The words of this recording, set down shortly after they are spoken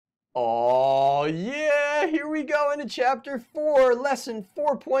Oh yeah, here we go into chapter 4, lesson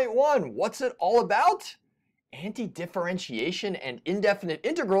 4.1. What's it all about? Antidifferentiation and indefinite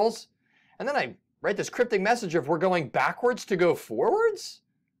integrals. And then I write this cryptic message of we're going backwards to go forwards?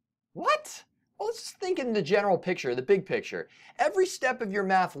 What? Well, let's just think in the general picture, the big picture. Every step of your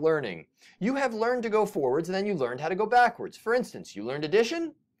math learning, you have learned to go forwards and then you learned how to go backwards. For instance, you learned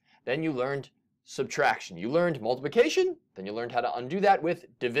addition, then you learned subtraction. You learned multiplication, then you learned how to undo that with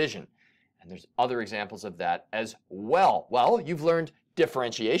division. And there's other examples of that as well. Well, you've learned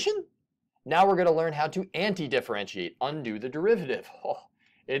differentiation. Now we're going to learn how to anti-differentiate, undo the derivative. Oh,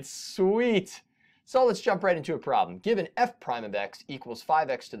 it's sweet. So let's jump right into a problem. Given f prime of x equals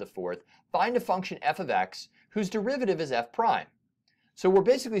 5x to the fourth, find a function f of x whose derivative is f prime. So we're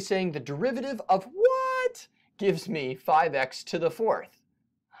basically saying the derivative of what gives me 5x to the fourth?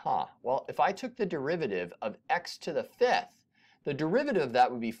 Well, if I took the derivative of x to the fifth, the derivative of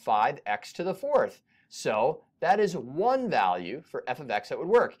that would be 5x to the fourth. So that is one value for f of x that would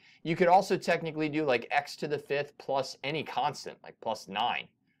work. You could also technically do like x to the fifth plus any constant, like plus 9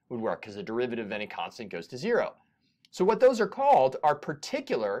 would work because the derivative of any constant goes to 0. So what those are called are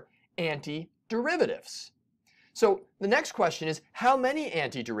particular antiderivatives. So the next question is, how many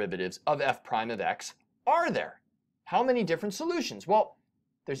antiderivatives of f prime of x are there? How many different solutions? Well,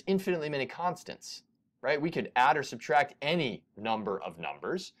 there's infinitely many constants, right? We could add or subtract any number of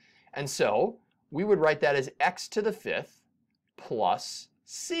numbers. And so we would write that as x to the fifth plus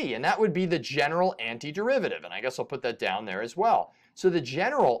c. And that would be the general antiderivative. And I guess I'll put that down there as well. So the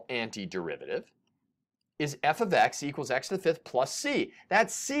general antiderivative is f of x equals x to the fifth plus c.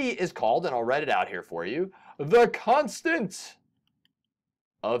 That c is called, and I'll write it out here for you, the constant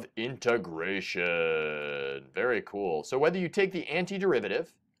of integration. Very cool. So whether you take the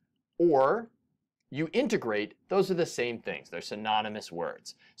antiderivative or you integrate, those are the same things. They're synonymous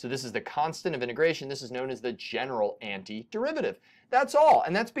words. So this is the constant of integration. This is known as the general antiderivative. That's all.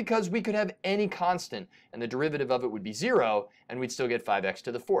 And that's because we could have any constant and the derivative of it would be 0 and we'd still get 5x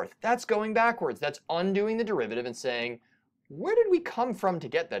to the fourth. That's going backwards. That's undoing the derivative and saying, where did we come from to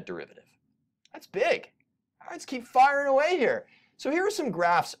get that derivative? That's big. All right, let's keep firing away here. So here are some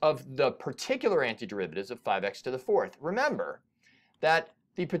graphs of the particular antiderivatives of 5x to the fourth. Remember that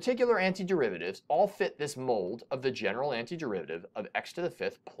the particular antiderivatives all fit this mold of the general antiderivative of x to the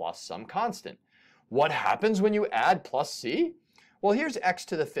fifth plus some constant. What happens when you add plus c? Well, here's x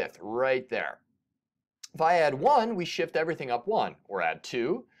to the fifth right there. If I add 1, we shift everything up 1, or add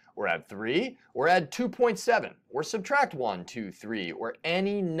 2, or add 3, or add 2.7, or subtract 1, 2, 3, or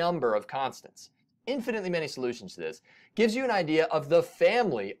any number of constants. Infinitely many solutions to this. Gives you an idea of the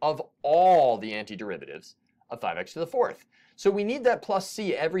family of all the antiderivatives of 5x to the fourth. So we need that plus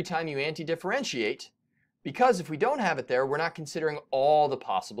c every time you antidifferentiate, because if we don't have it there, we're not considering all the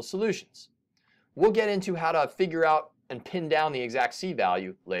possible solutions. We'll get into how to figure out and pin down the exact c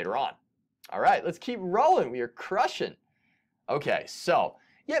value later on. All right, let's keep rolling. We are crushing. Okay, so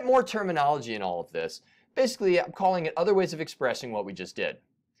yet more terminology in all of this. Basically, I'm calling it other ways of expressing what we just did.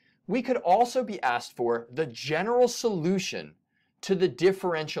 We could also be asked for the general solution to the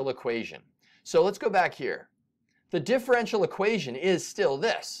differential equation. So let's go back here. The differential equation is still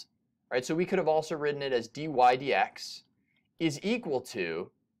this, right? So we could have also written it as dy dx is equal to,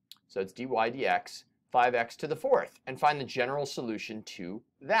 so it's dy dx, 5x to the fourth, and find the general solution to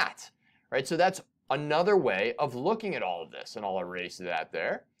that, right? So that's another way of looking at all of this, and I'll erase that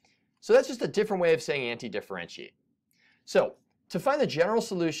there. So that's just a different way of saying anti-differentiate. So to find the general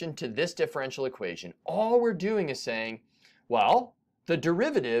solution to this differential equation, all we're doing is saying, well, the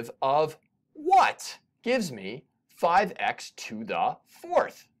derivative of what gives me 5x to the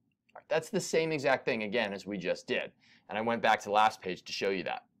fourth? All right, that's the same exact thing again as we just did. And I went back to the last page to show you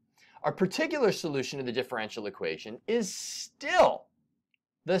that. Our particular solution to the differential equation is still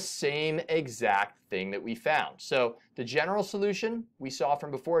the same exact thing that we found. So the general solution we saw from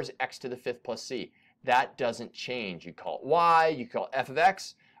before is x to the fifth plus c. That doesn't change. You call it y, you call it f of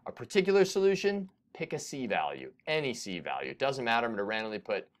x. A particular solution, pick a c value, any c value. It doesn't matter. I'm going to randomly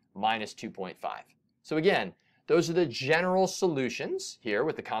put minus 2.5. So again, those are the general solutions here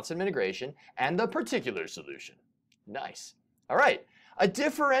with the constant of integration and the particular solution. Nice. All right, a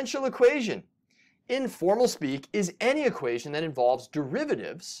differential equation in formal speak is any equation that involves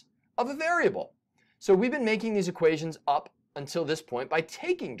derivatives of a variable. So we've been making these equations up until this point by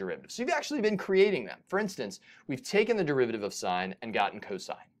taking derivatives. So you've actually been creating them. For instance, we've taken the derivative of sine and gotten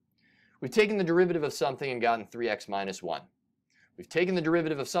cosine. We've taken the derivative of something and gotten 3x minus 1. We've taken the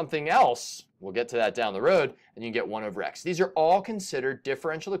derivative of something else, we'll get to that down the road, and you get 1 over x. These are all considered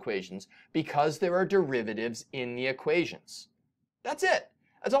differential equations because there are derivatives in the equations. That's it.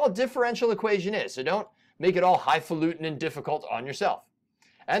 That's all a differential equation is, so don't make it all highfalutin and difficult on yourself.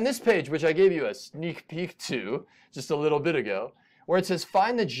 And this page, which I gave you a sneak peek to just a little bit ago, where it says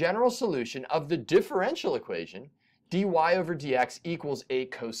find the general solution of the differential equation dy over dx equals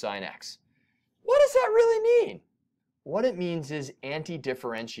 8 cosine x. What does that really mean? What it means is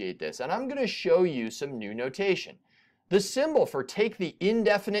anti-differentiate this, and I'm going to show you some new notation. The symbol for take the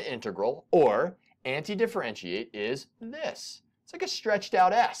indefinite integral, or anti-differentiate, is this. It's like a stretched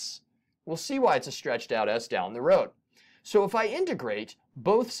out s. We'll see why it's a stretched out s down the road. So if I integrate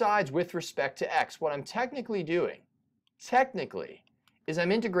both sides with respect to x, what I'm technically doing, is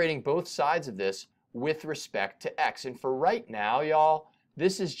I'm integrating both sides of this with respect to x. And for right now, y'all,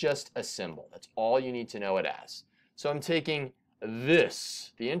 this is just a symbol. That's all you need to know it as. So I'm taking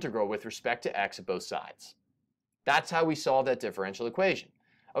this, the integral with respect to x at both sides. That's how we solve that differential equation.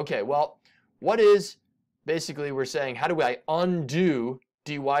 Okay, well, what is, basically we're saying, how do I undo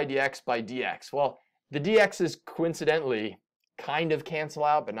dy dx by dx? Well, the dx's coincidentally kind of cancel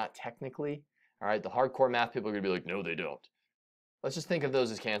out, but not technically. All right, the hardcore math people are going to be like, no, they don't. Let's just think of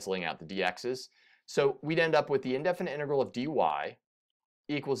those as canceling out, the dx's. So we'd end up with the indefinite integral of dy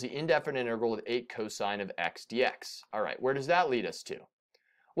equals the indefinite integral of 8 cosine of x dx. All right, where does that lead us to?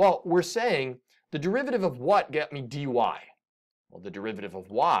 Well, we're saying the derivative of what got me dy? Well, the derivative of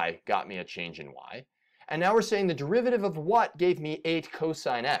y got me a change in y. And now we're saying the derivative of what gave me 8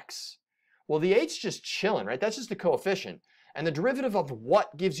 cosine x? Well, the 8's just chilling, right? That's just a coefficient. And the derivative of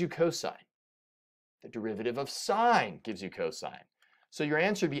what gives you cosine? The derivative of sine gives you cosine. So your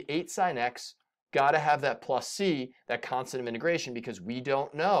answer would be 8 sine x. Got to have that plus c, that constant of integration, because we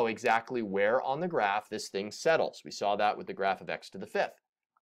don't know exactly where on the graph this thing settles. We saw that with the graph of x to the 5th.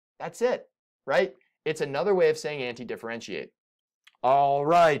 That's it, right? It's another way of saying anti-differentiate. All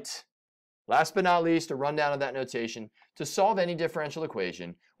right. Last but not least, a rundown of that notation. To solve any differential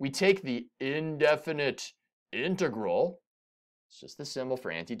equation, we take the indefinite integral, it's just the symbol for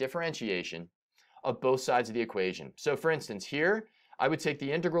anti-differentiation, of both sides of the equation. So for instance, here, I would take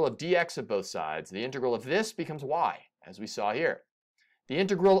the integral of dx of both sides. The integral of this becomes y, as we saw here. The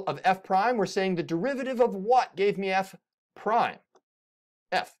integral of f prime, we're saying the derivative of what gave me f prime?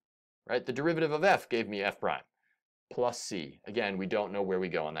 F, right? The derivative of f gave me f prime, plus c. Again, we don't know where we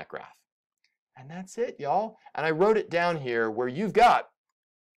go on that graph. And that's it, y'all. And I wrote it down here where you've got,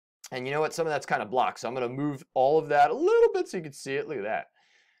 and you know what? Some of that's kind of blocked, so I'm going to move all of that a little bit so you can see it. Look at that.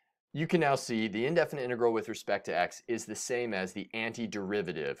 You can now see the indefinite integral with respect to x is the same as the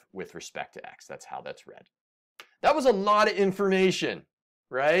antiderivative with respect to x. That's how that's read. That was a lot of information,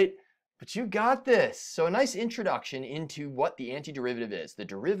 right? But you got this. So a nice introduction into what the antiderivative is. The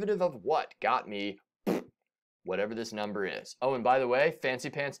derivative of what got me whatever this number is. Oh, and by the way, fancy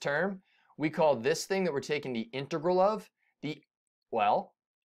pants term, we call this thing that we're taking the integral of the, well,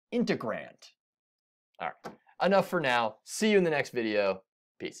 integrand. All right, enough for now. See you in the next video.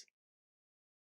 Peace.